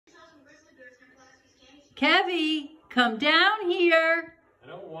Kevy, come down here. I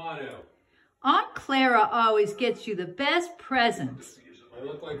don't want to. Aunt Clara always gets you the best presents. I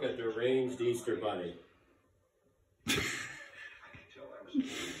look like a deranged Easter bunny.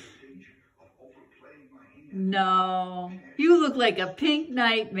 No, you look like a pink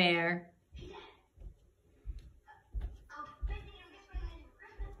nightmare.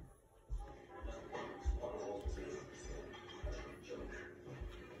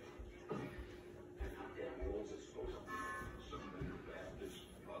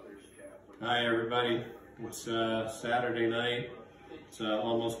 Hi everybody, it's Saturday night, it's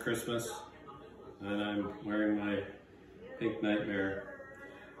almost Christmas, and I'm wearing my pink nightmare.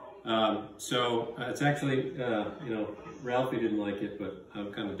 It's actually, you know, Ralphie didn't like it, but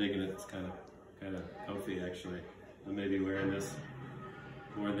I'm kind of digging it. It's kind of comfy actually. I may be wearing this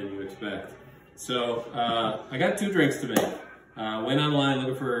more than you expect. So I got 2 drinks to make. Went online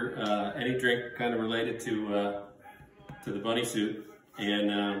looking for any drink kind of related to the bunny suit,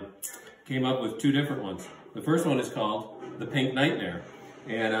 and came up with 2 different ones. The first one is called the Pink Nightmare,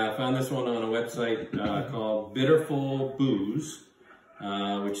 and I found this one on a website called Bitterful Booze,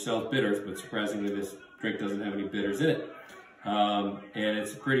 which sells bitters, but surprisingly this drink doesn't have any bitters in it. And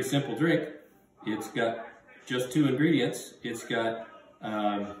it's a pretty simple drink. It's got just 2 ingredients. It's got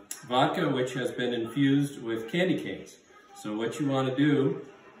vodka, which has been infused with candy canes. So what you want to do,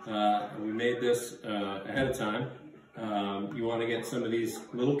 we made this ahead of time. You want to get some of these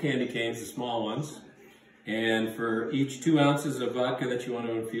little candy canes, the small ones, and for each 2 ounces of vodka that you want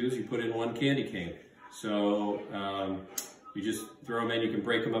to infuse, you put in 1 candy cane. So you just throw them in. You can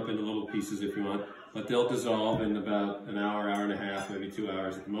break them up into little pieces if you want, but they'll dissolve in about an hour, hour and a half, maybe 2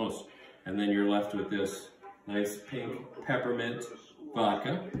 hours at the most. And then you're left with this nice pink peppermint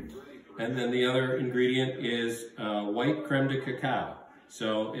vodka. And then the other ingredient is white creme de cacao.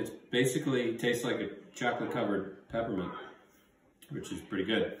 So it's basically tastes like a chocolate covered peppermint, which is pretty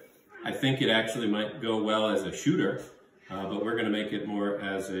good. I think it actually might go well as a shooter, but we're gonna make it more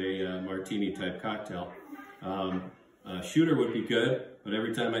as a martini type cocktail. Shooter would be good, but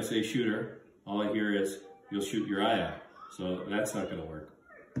every time I say shooter, all I hear is, you'll shoot your eye out. So that's not gonna work.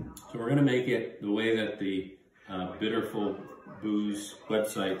 So we're gonna make it the way that the Bitterful Booze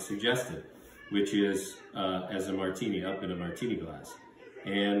website suggested, which is as a martini, up in a martini glass.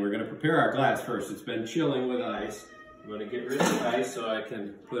 And we're gonna prepare our glass first. It's been chilling with ice. I'm gonna get rid of the ice so I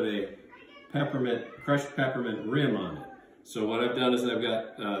can put a crushed peppermint rim on it. So what I've done is I've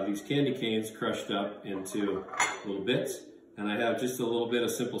got these candy canes crushed up into little bits, and I have just a little bit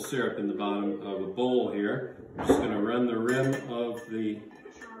of simple syrup in the bottom of a bowl here. I'm just gonna run the rim of the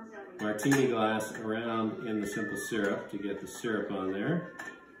martini glass around in the simple syrup to get the syrup on there.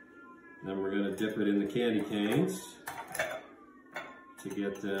 Then we're gonna dip it in the candy canes to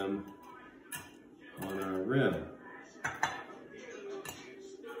get them on our rim.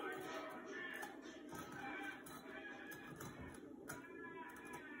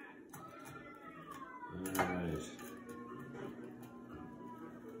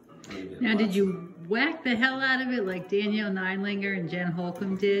 Now, did you whack the hell out of it like Danielle Neidlinger and Jen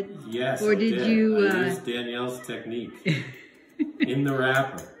Holcomb did? Yes, or did you? I used Danielle's technique in the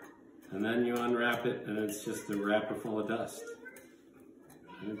wrapper, and then you unwrap it, and it's just a wrapper full of dust.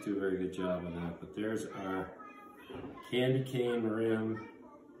 I didn't do a very good job on that, but there's our candy cane rim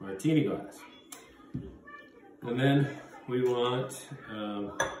martini glass. And then we want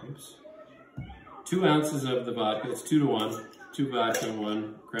 2 ounces of the vodka. It's 2 to 1. 2 vodka,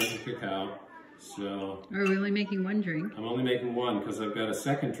 1 creme de cacao. So are we only making 1 drink? I'm only making 1 because I've got a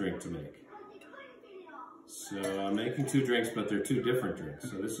second drink to make. So I'm making 2 drinks, but they're 2 different drinks.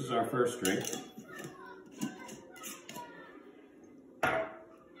 So this is our first drink.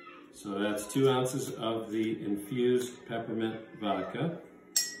 So that's 2 ounces of the infused peppermint vodka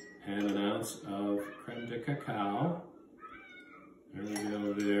and 1 ounce of creme de cacao. There we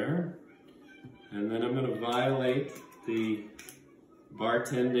go there. And then I'm going to violate the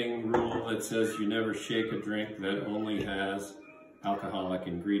bartending rule that says you never shake a drink that only has alcoholic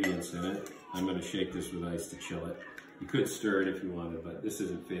ingredients in it. I'm going to shake this with ice to chill it. You could stir it if you wanted, but this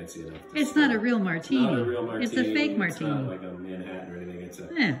isn't fancy enough. It's not a real martini. It's not a real martini. It's a fake martini. It's not like a Manhattan or anything.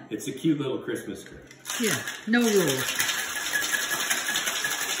 It's a cute little Christmas drink. Yeah, no rules.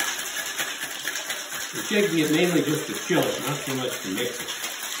 You're shaking it mainly just to chill it, not so much to mix it.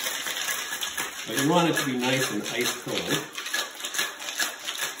 But you want it to be nice and ice cold.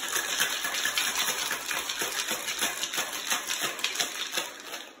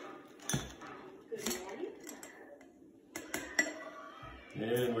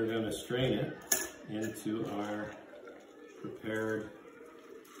 And we're going to strain it into our prepared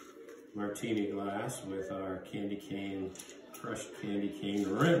martini glass with our candy cane, crushed candy cane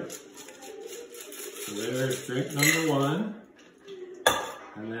rim. So there's drink number one.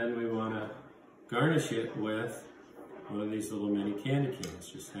 And then we want to garnish it with one of these little mini candy canes.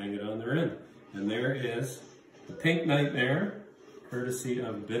 Just hang it on the rim. And there is the Pink Nightmare, courtesy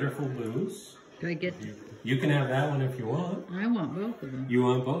of Bitterful Booze. Do I get... You can have that one if you want. I want both of them. You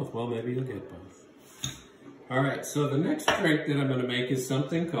want both? Well, maybe you'll get both. All right, so the next drink that I'm going to make is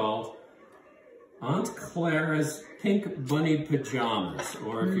something called Aunt Clara's Pink Bunny Pajamas,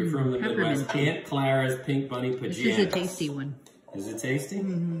 or if you're from the Midwest, Aunt Clara's Pink Bunny Pajamas. This is a tasty one. Is it tasty?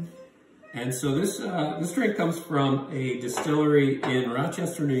 Mm-hmm. And so this drink comes from a distillery in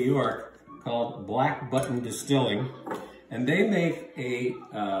Rochester, New York called Black Button Distilling, and they make a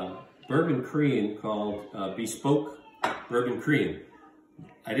bourbon cream called Bespoke Bourbon Cream.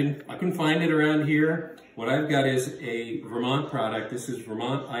 I couldn't find it around here. What I've got is a Vermont product. This is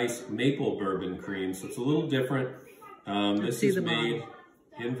Vermont Ice Maple Bourbon Cream, so it's a little different. This is made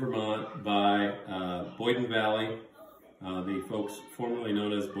in Vermont by Boyden Valley, the folks formerly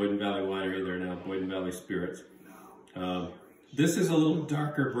known as Boyden Valley Winery. They're now Boyden Valley Spirits. This is a little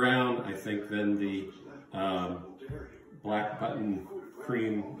darker brown, I think, than the Black Button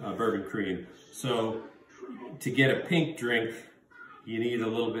Cream, bourbon cream. So to get a pink drink, you need a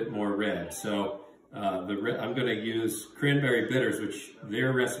little bit more red. So I'm going to use cranberry bitters, which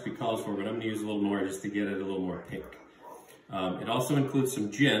their recipe calls for, but I'm going to use a little more just to get it a little more pink. It also includes some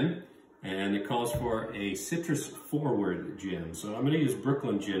gin, and it calls for a citrus-forward gin. So I'm going to use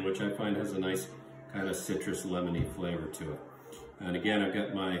Brooklyn gin, which I find has a nice kind of citrus lemony flavor to it. And again, I've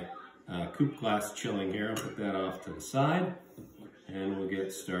got my coupe glass chilling here. I'll put that off to the side, and we'll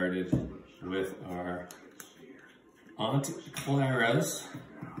get started with our Aunt Clara's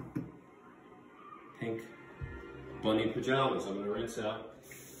Pink Bunny Pajamas. I'm going to rinse out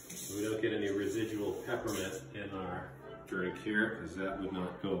so we don't get any residual peppermint in our drink here, because that would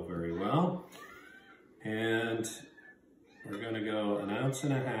not go very well. And we're going to go 1.5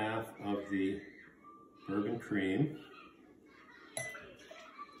 ounces of the bourbon cream.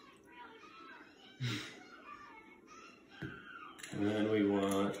 And then we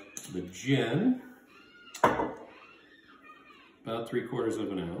want the gin, about 3/4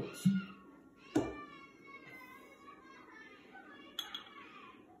 of an ounce.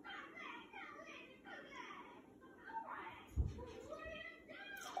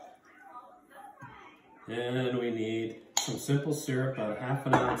 And we need some simple syrup, about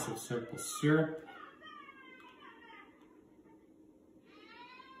 1/2 ounce of simple syrup.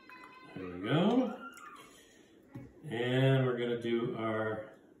 There we go. And we're going to do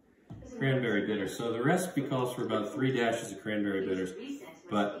our cranberry bitter. So the recipe calls for about 3 dashes of cranberry bitters,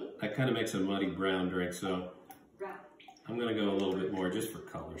 but that kind of makes a muddy brown drink, so I'm going to go a little bit more just for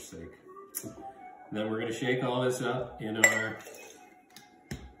color's sake. And then we're going to shake all this up in our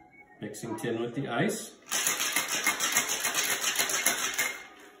mixing tin with the ice.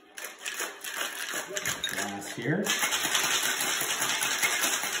 Glass here.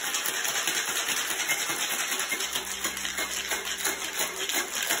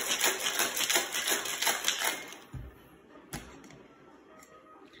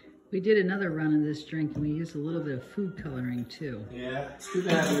 We did another run of this drink and we used a little bit of food coloring too. Yeah, it's too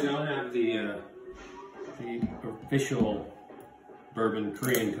bad we don't have the official bourbon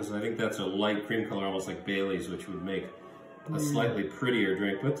cream, because I think that's a light cream color, almost like Bailey's, which would make a slightly prettier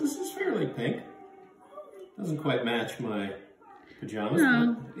drink. But this is fairly pink. Doesn't quite match my pajamas.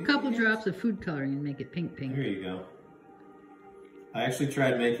 No, a couple drops of food coloring and make it pink. There you go. I actually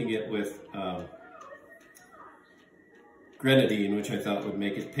tried making it with grenadine, which I thought would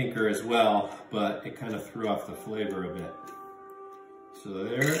make it pinker as well, but it kind of threw off the flavor a bit. So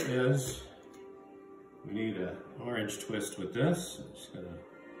there it is. We need an orange twist with this. I'm just gonna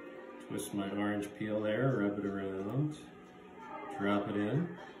twist my orange peel there, rub it around, drop it in.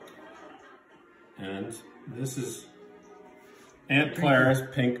 And this is Aunt Clara's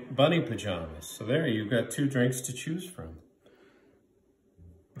Pink Bunny Pajamas. So there, you've got 2 drinks to choose from.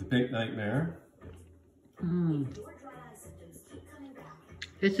 The Pink Nightmare.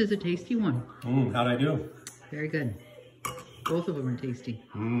 This is a tasty one. How'd I do? Very good. Both of them are tasty.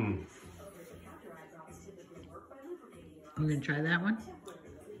 You gonna try that one?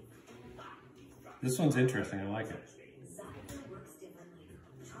 This one's interesting, I like it.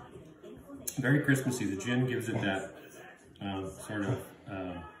 Very Christmassy. The gin gives it that sort of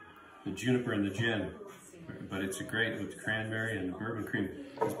the juniper and the gin, but it's a great with cranberry and the bourbon cream.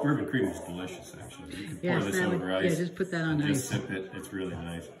 This bourbon cream is delicious, actually. You can pour this over ice. Yeah, just put that on ice. Just sip it. It's really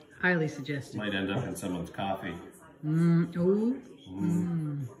nice. Highly suggested. Might end up in someone's coffee.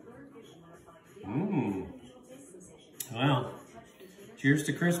 Cheers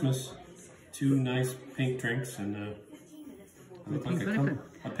to Christmas. 2 nice pink drinks, and I look like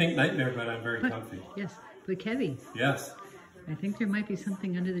a pink nightmare, but I'm very comfy. Yes, but Kevy. Yes. I think there might be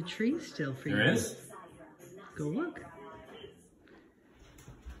something under the tree still for you. There is? Go look.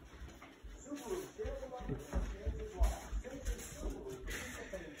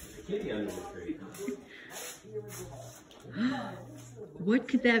 Kitty under the tree. What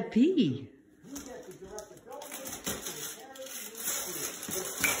could that be?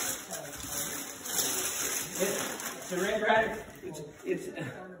 It's a Red Rider. It's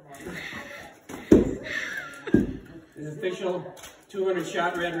an official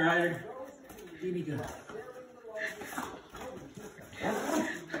 200-shot Red Rider BB gun.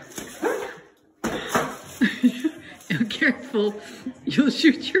 Careful, you'll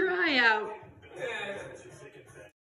shoot your eye out.